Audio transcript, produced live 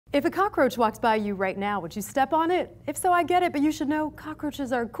If a cockroach walks by you right now, would you step on it? If so, I get it, but you should know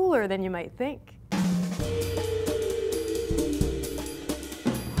cockroaches are cooler than you might think.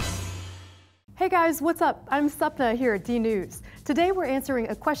 Hey guys, what's up? I'm Sapna here at DNews. Today we're answering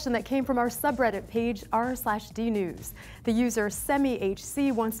a question that came from our subreddit page r/dnews. The user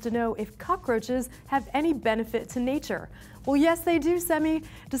SemiHC wants to know if cockroaches have any benefit to nature. Well, yes, they do, Semi.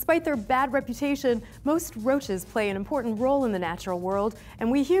 Despite their bad reputation, most roaches play an important role in the natural world,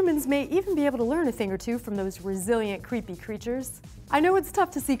 and we humans may even be able to learn a thing or two from those resilient, creepy creatures. I know it's tough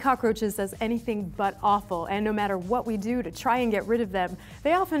to see cockroaches as anything but awful, and no matter what we do to try and get rid of them,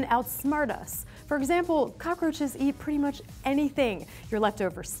 they often outsmart us. For example, cockroaches eat pretty much anything. Your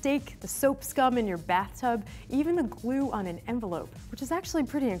leftover steak, the soap scum in your bathtub, even the glue on an envelope, which is actually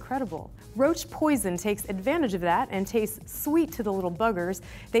pretty incredible. Roach poison takes advantage of that and tastes sweet to the little buggers.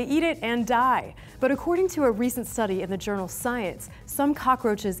 They eat it and die. But according to a recent study in the journal Science, some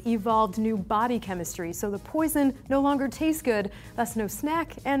cockroaches evolved new body chemistry, so the poison no longer tastes good, thus no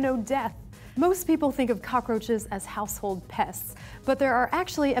snack and no death. Most people think of cockroaches as household pests, but there are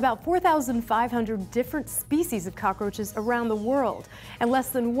actually about 4,500 different species of cockroaches around the world, and less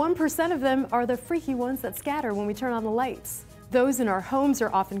than 1% of them are the freaky ones that scatter when we turn on the lights. Those in our homes are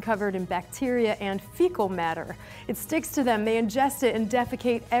often covered in bacteria and fecal matter. It sticks to them, they ingest it and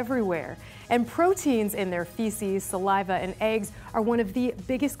defecate everywhere. And proteins in their feces, saliva, and eggs are one of the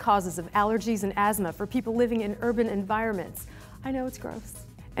biggest causes of allergies and asthma for people living in urban environments. I know it's gross.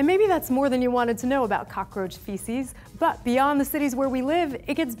 And maybe that's more than you wanted to know about cockroach feces, but beyond the cities where we live,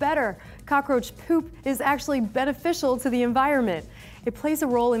 it gets better. Cockroach poop is actually beneficial to the environment. It plays a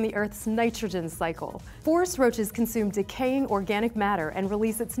role in the Earth's nitrogen cycle. Forest roaches consume decaying organic matter and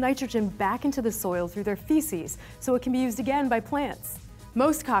release its nitrogen back into the soil through their feces, so it can be used again by plants.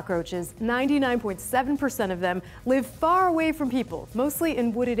 Most cockroaches, 99.7% of them, live far away from people, mostly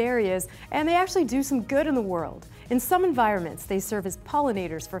in wooded areas, and they actually do some good in the world. In some environments, they serve as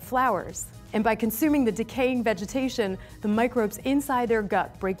pollinators for flowers. And by consuming the decaying vegetation, the microbes inside their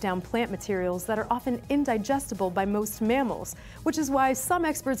gut break down plant materials that are often indigestible by most mammals, which is why some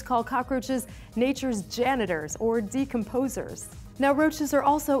experts call cockroaches nature's janitors or decomposers. Now, roaches are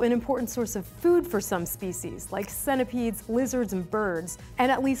also an important source of food for some species, like centipedes, lizards, and birds.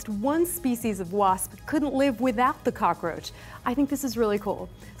 And at least one species of wasp couldn't live without the cockroach. I think this is really cool.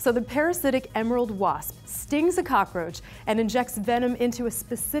 So the parasitic emerald wasp stings a cockroach and injects venom into a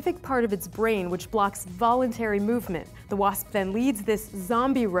specific part of its brain, which blocks voluntary movement. The wasp then leads this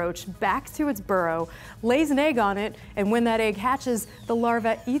zombie roach back to its burrow, lays an egg on it, and when that egg hatches, the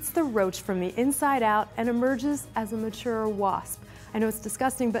larva eats the roach from the inside out and emerges as a mature wasp. I know it's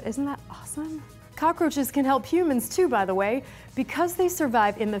disgusting, but isn't that awesome? Cockroaches can help humans too, by the way, because they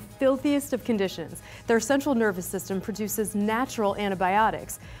survive in the filthiest of conditions. Their central nervous system produces natural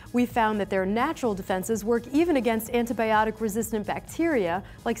antibiotics. We found that their natural defenses work even against antibiotic-resistant bacteria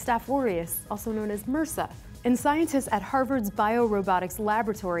like Staph aureus, also known as MRSA. And scientists at Harvard's biorobotics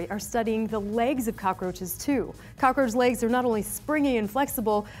laboratory are studying the legs of cockroaches too. Cockroach legs are not only springy and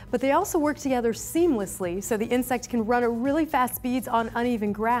flexible, but they also work together seamlessly so the insect can run at really fast speeds on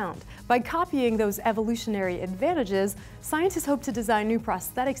uneven ground. By copying those evolutionary advantages, scientists hope to design new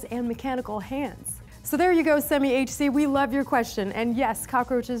prosthetics and mechanical hands. So there you go, SemiHC, we love your question. And yes,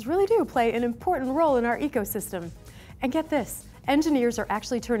 cockroaches really do play an important role in our ecosystem. And get this, engineers are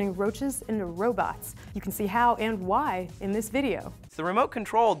actually turning roaches into robots. You can see how and why in this video. The remote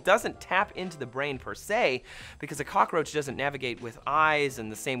control doesn't tap into the brain per se, because a cockroach doesn't navigate with eyes in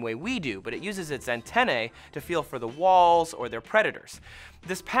the same way we do, but it uses its antennae to feel for the walls or their predators.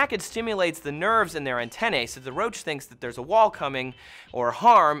 This package stimulates the nerves in their antennae, so the roach thinks that there's a wall coming or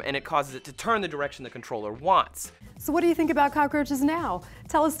harm, and it causes it to turn the direction the controller wants. So what do you think about cockroaches now?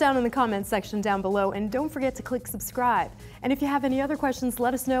 Tell us down in the comments section down below, and don't forget to click subscribe. And if you have any other questions,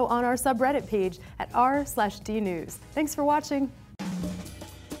 let us know on our subreddit page at r/dnews. Thanks for watching.